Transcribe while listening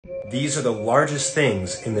These are the largest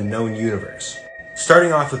things in the known universe.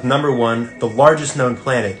 Starting off with number 1, the largest known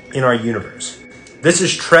planet in our universe. This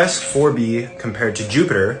is TRES 4b compared to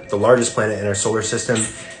Jupiter, the largest planet in our solar system,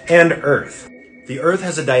 and Earth. The Earth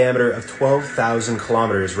has a diameter of 12,000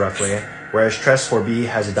 kilometers roughly, whereas TRES 4b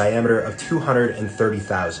has a diameter of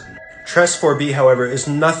 230,000. TRES 4b, however, is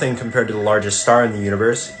nothing compared to the largest star in the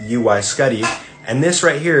universe, UY Scuti, and this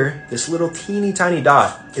right here, this little teeny tiny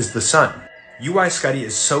dot, is the Sun. UY Scuti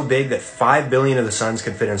is so big that 5 billion of the suns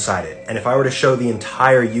could fit inside it, and if I were to show the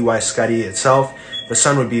entire UY Scuti itself, the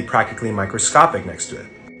Sun would be practically microscopic next to it.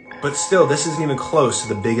 But still, this isn't even close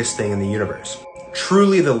to the biggest thing in the universe.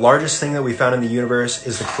 Truly, the largest thing that we found in the universe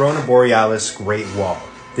is the Corona Borealis Great Wall.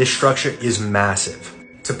 This structure is massive.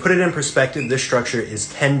 To put it in perspective, this structure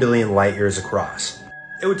is 10 billion light years across.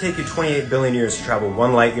 It would take you 28 billion years to travel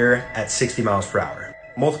 1 light year at 60 miles per hour.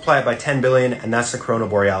 Multiply it by 10 billion, and that's the Corona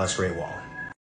Borealis Great Wall.